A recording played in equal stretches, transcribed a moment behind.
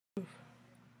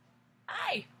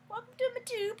Hi, welcome to my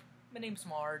tube. My name's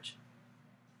Marge.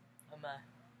 I'm a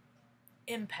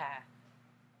empath.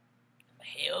 I'm a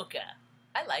Hyoka.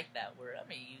 I like that word. I'm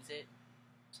gonna use it.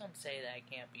 Some say that I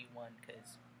can't be one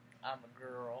because I'm a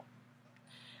girl.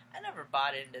 I never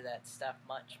bought into that stuff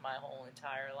much my whole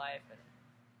entire life,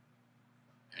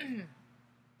 and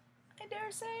I dare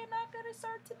say I'm not gonna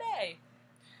start today.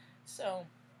 So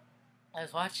I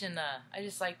was watching. I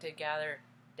just like to gather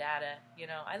data.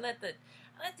 I let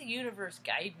the universe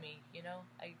guide me.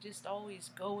 I just always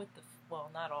go with the. Well,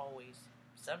 not always.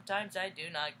 Sometimes I do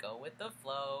not go with the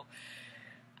flow.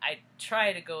 I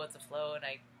try to go with the flow, and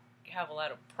I have a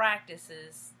lot of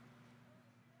practices,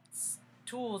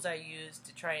 tools I use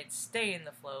to try and stay in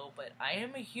the flow. But I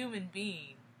am a human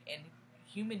being, and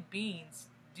human beings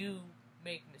do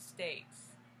make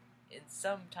mistakes, and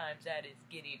sometimes that is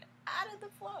getting out of the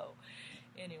flow.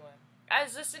 Anyway, I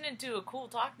was listening to a cool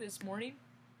talk this morning.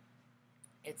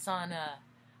 It's on,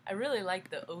 I really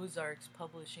like the Ozarks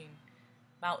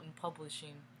Mountain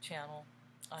Publishing channel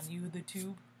on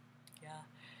YouTube. Yeah.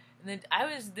 And then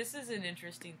this is an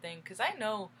interesting thing, because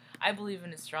I believe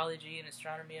in astrology and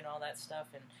astronomy and all that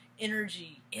stuff, and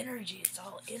energy, it's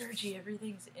all energy,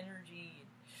 everything's energy.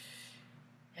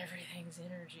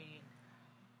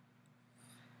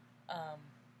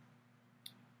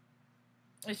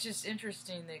 It's just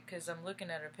interesting that, because I'm looking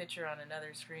at a picture on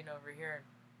another screen over here.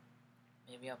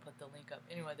 Maybe I'll put the link up.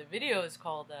 Anyway, the video is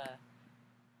called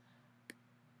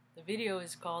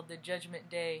The Judgment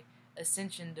Day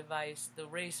Ascension Device: The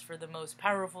Race for the Most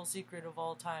Powerful Secret of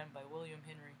All Time by William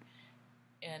Henry.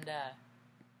 And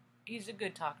he's a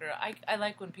good talker. I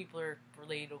like when people are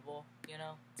relatable,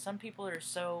 Some people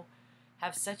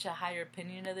have such a higher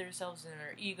opinion of themselves, and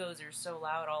their egos are so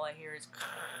loud, all I hear is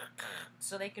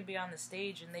so they can be on the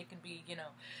stage and they can be,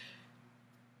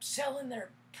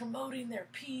 promoting their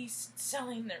peace,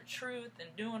 selling their truth,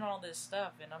 and doing all this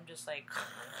stuff, and I'm just like,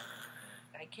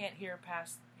 I can't hear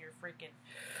past your freaking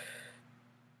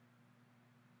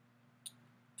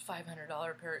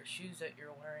 $500 pair of shoes that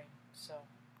you're wearing. So,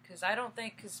 because I don't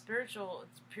think, because spiritual,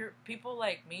 it's pure, people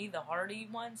like me, the hearty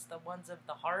ones, the ones of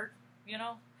the heart,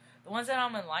 the ones that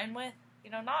I'm in line with,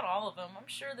 not all of them. I'm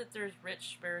sure that there's rich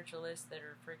spiritualists that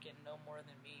are freaking no more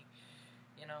than me,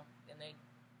 and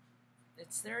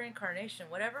it's their incarnation.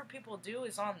 Whatever people do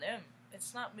is on them.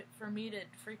 It's not for me to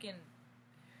freaking,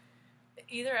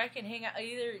 either I can hang out,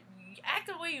 either act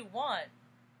the way you want,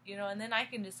 and then I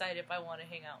can decide if I want to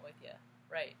hang out with you,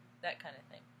 right, that kind of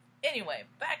thing. Anyway,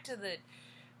 back to the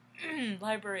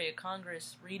Library of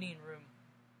Congress reading room.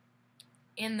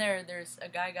 In there's a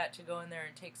guy got to go in there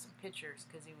and take some pictures,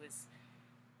 because he was,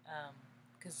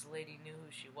 because the lady knew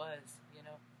who she was,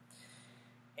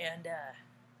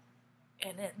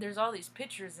 and there's all these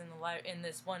pictures in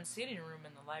this one sitting room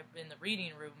in the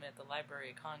reading room at the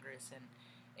Library of Congress,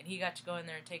 and he got to go in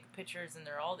there and take pictures, and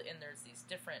there's these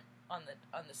different on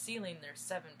the ceiling. There's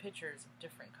 7 pictures of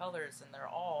different colors, and they're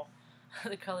all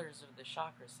the colors of the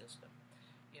chakra system.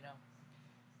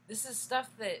 This is stuff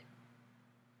that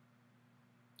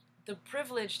the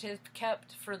privileged have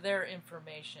kept for their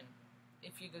information.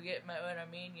 If you could get what I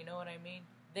mean, you know what I mean?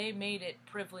 They made it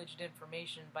privileged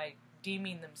information by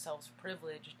deeming themselves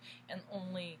privileged, and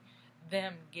only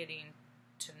them getting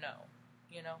to know.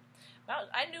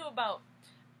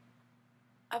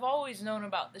 I've always known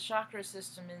about the chakra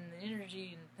system and the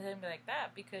energy and things like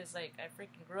that, because I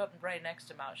freaking grew up right next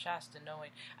to Mount Shasta,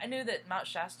 I knew that Mount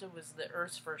Shasta was the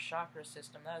Earth's first chakra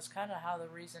system. That was kind of how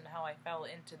I fell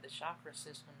into the chakra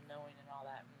system, knowing and all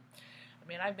that.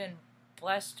 And, I've been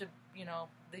blessed to,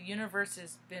 the universe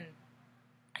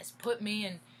has put me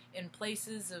in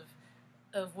places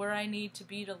of where I need to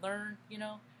be to learn.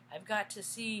 I've got to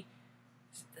see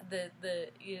the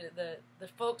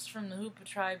folks from the Hoopa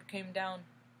tribe came down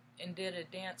and did a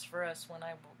dance for us when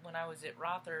I was at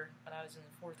Rother, when I was in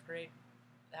the 4th grade.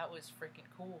 That was freaking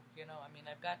cool.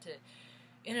 I've got to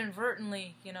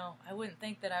inadvertently, I wouldn't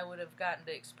think that I would have gotten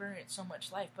to experience so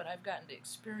much life, but I've gotten to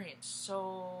experience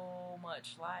so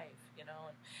much life,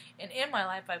 and in my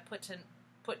life I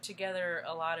put together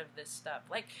a lot of this stuff.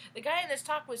 Like the guy in this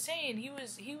talk was saying,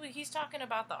 he's talking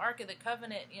about the Ark of the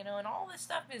Covenant, and all this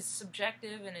stuff is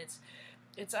subjective, and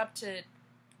it's up to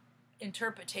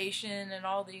interpretation and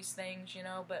all these things,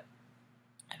 but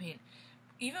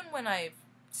even when I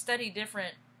study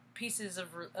different pieces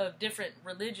of different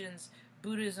religions,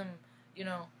 Buddhism,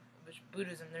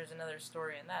 Buddhism, there's another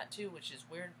story in that too, which is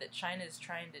weird that China's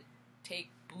trying to take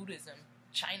Buddhism.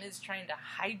 China's trying to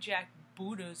hijack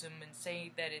Buddhism and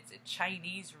say that it's a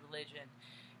Chinese religion,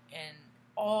 and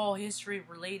all history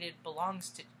related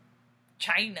belongs to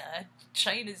China.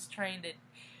 China's trying to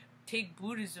take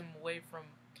Buddhism away from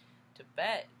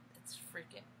Tibet. It's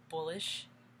freaking bullish.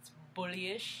 It's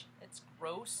bullyish. It's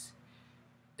gross.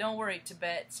 Don't worry,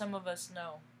 Tibet. Some of us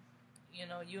know. You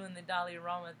know, you and the Dalai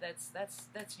Lama.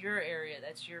 That's your area.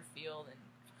 That's your field. And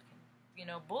you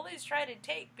know, bullies try to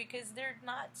take because they're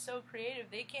not so creative.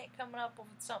 They can't come up with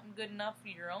something good enough for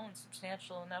your own,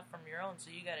 substantial enough from your own. So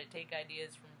you got to take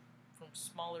ideas from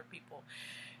smaller people.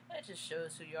 That just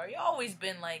shows who you are. You've always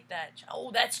been like that.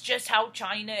 Oh, that's just how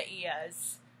China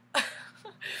is.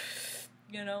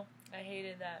 You know, I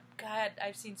hated that. God,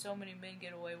 I've seen so many men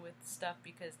get away with stuff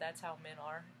because that's how men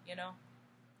are, you know.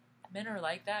 Men are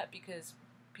like that because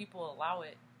people allow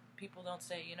it. People don't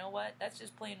say, you know what, that's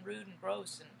just plain rude and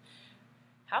gross. And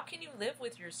how can you live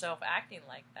with yourself acting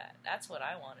like that? That's what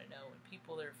I want to know. When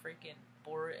people are freaking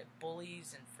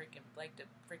bullies and freaking like to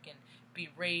freaking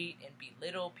berate and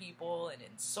belittle people and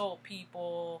insult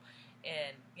people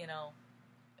and, you know,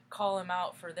 call them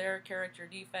out for their character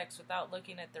defects without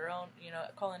looking at their own, you know,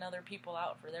 calling other people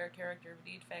out for their character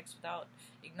defects without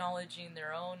acknowledging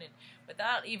their own and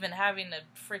without even having a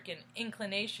freaking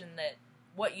inclination that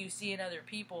what you see in other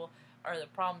people are the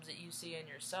problems that you see in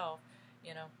yourself,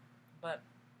 you know. But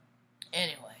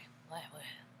anyway,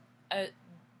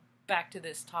 back to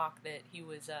this talk that he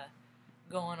was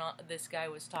going on, this guy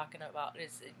was talking about,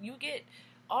 is you get,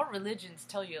 all religions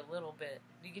tell you a little bit.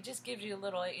 It just gives you a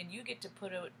little, and you get to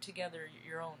put together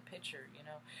your own picture, you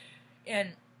know.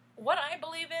 And what I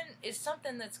believe in is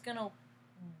something that's going to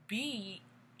be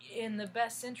in the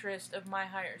best interest of my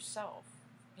higher self,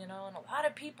 you know. And a lot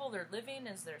of people, they're living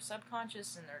as their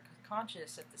subconscious and their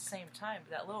conscious at the same time.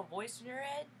 That little voice in your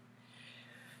head,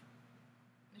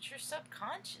 it's your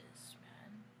subconscious,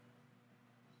 man.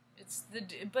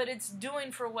 But it's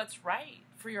doing for what's right,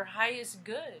 for your highest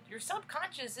good. Your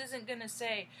subconscious isn't going to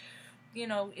say, you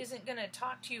know, isn't going to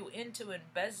talk to you into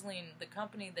embezzling the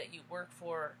company that you work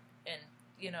for and,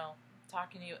 you know,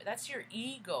 talking to you. That's your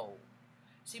ego.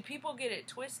 See, people get it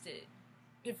twisted.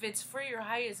 If it's for your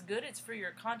highest good, it's for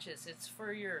your conscious. It's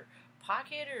for your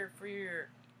pocket or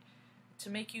to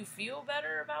make you feel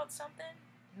better about something,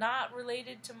 not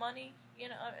related to money. You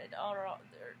know,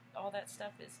 all that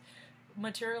stuff is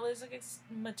materialistic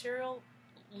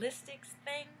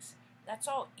things. That's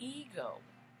all ego.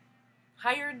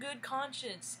 Higher good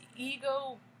conscience,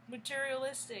 ego,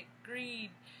 materialistic,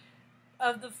 greed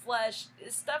of the flesh.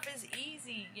 This stuff is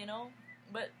easy, you know,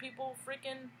 but people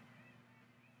freaking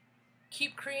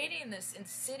keep creating this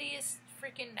insidious,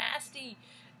 freaking nasty,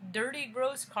 dirty,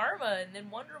 gross karma and then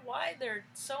wonder why they're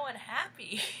so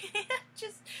unhappy.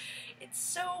 It's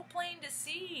so plain to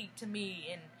see to me.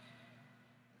 And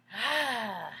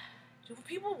do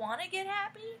people want to get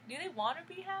happy? Do they want to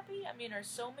be happy? I mean, are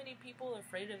so many people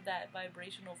afraid of that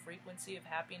vibrational frequency of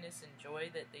happiness and joy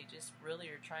that they just really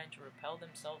are trying to repel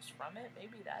themselves from it?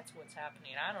 Maybe that's what's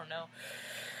happening. I don't know.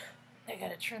 I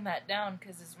gotta trim that down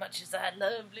because as much as I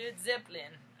love Led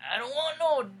Zeppelin, I don't want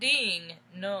no ding.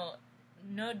 No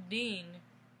ding.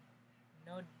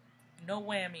 No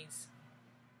whammies.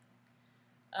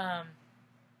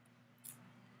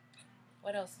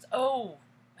 What else? Oh,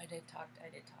 I did talk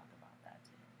about that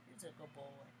too. He's a good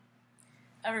boy.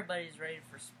 Everybody's ready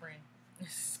for spring. This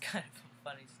is kind of a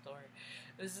funny story.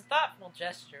 It was a thoughtful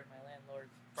gesture. My landlord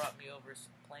brought me over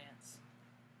some plants.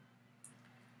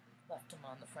 Left them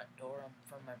on the front door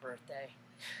for my birthday.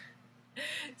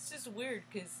 It's just weird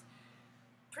because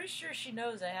pretty sure she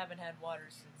knows I haven't had water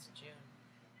since June.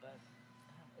 But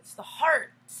it's the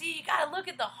heart. See, you gotta look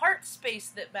at the heart space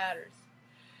that matters.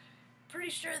 Pretty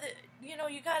sure that, you know,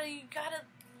 you gotta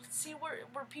see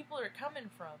where people are coming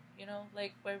from, you know.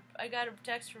 Like, I got a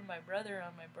text from my brother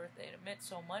on my birthday, and it meant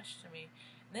so much to me.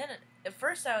 And then at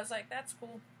first I was like, that's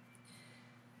cool,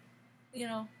 you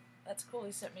know, that's cool.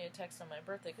 He sent me a text on my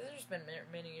birthday because there's been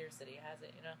many years that he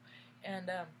hasn't, you know. And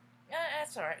yeah,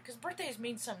 that's all right, because birthdays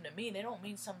mean something to me. They don't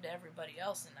mean something to everybody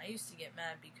else. And I used to get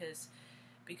mad because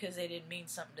they didn't mean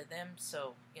something to them.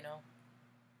 So, you know,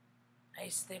 I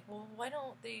used to think, well, why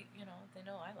don't they, you know, they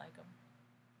know I like them.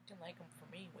 They can like them for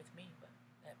me, with me, but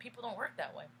people don't work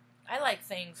that way. I like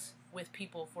things with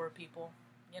people, for people.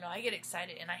 You know, I get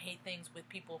excited, and I hate things with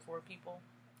people, for people.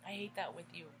 I hate that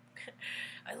with you.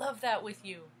 I love that with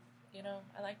you. You know,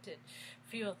 I like to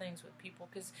feel things with people,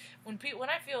 because when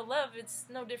I feel love, it's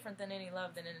no different than any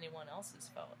love that anyone else has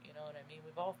felt. You know what I mean?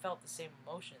 We've all felt the same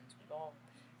emotions.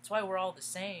 That's why we're all the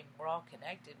same. We're all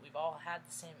connected. We've all had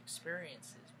the same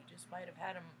experiences. We just might have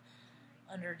had them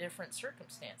under different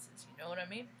circumstances. You know what I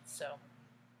mean? So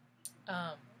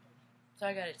I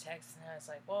got a text, and I was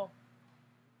like, well,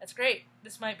 that's great.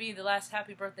 This might be the last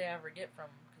happy birthday I ever get from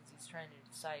him, because he's trying to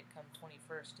decide come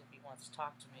 21st if he wants to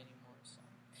talk to me anymore. So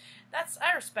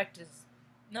I respect his,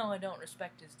 no, I don't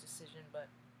respect his decision, but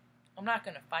I'm not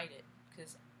going to fight it,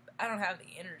 because I don't have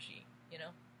the energy, you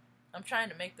know? I'm trying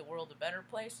to make the world a better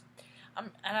place,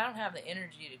 and I don't have the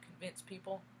energy to convince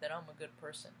people that I'm a good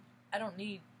person. I don't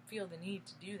feel the need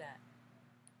to do that.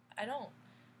 I don't,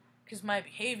 because my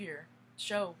behavior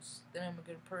shows that I'm a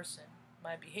good person.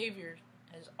 My behavior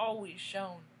has always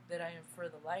shown that I am for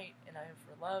the light, and I am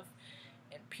for love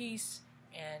and peace,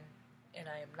 and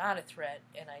I am not a threat,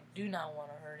 and I do not want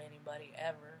to hurt anybody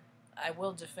ever. I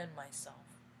will defend myself.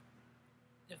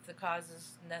 If the cause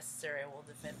is necessary, I will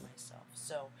defend myself.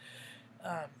 So,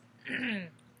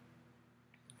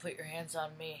 put your hands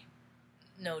on me.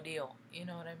 No deal. You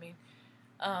know what I mean?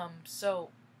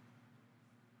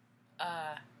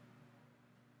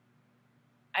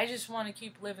 I just want to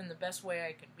keep living the best way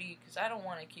I can be, because I don't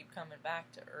want to keep coming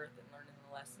back to Earth and learning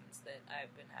the lessons that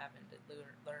I've been having to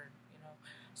learn, you know.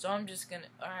 So I'm just going to,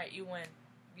 alright, you win.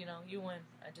 You know, you win.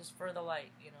 I just, for the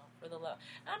light, you know, for the love.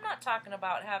 And I'm not talking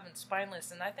about having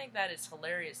spineless, and I think that is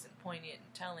hilarious and poignant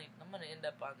and telling. I'm going to end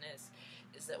up on this,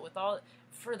 is that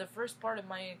for the first part of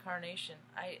my incarnation,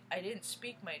 I didn't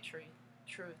speak my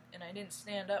truth, and I didn't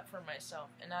stand up for myself,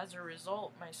 and as a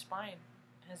result, my spine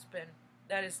has been,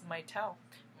 that is my tell,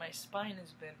 my spine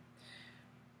has been,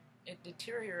 it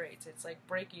deteriorates, it's like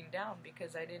breaking down,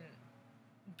 because I didn't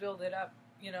build it up,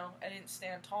 you know, I didn't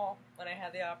stand tall when I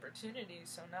had the opportunity,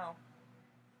 so now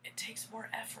it takes more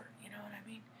effort, you know what I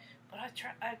mean? But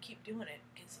I keep doing it,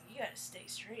 because you gotta stay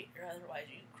straight, or otherwise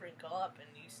you crinkle up, and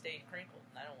you stay crinkled,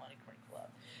 and I don't want to crinkle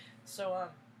up. So,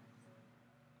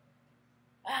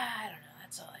 I don't know,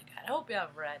 that's all I got. I hope you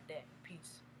have a rad day.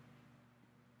 Peace.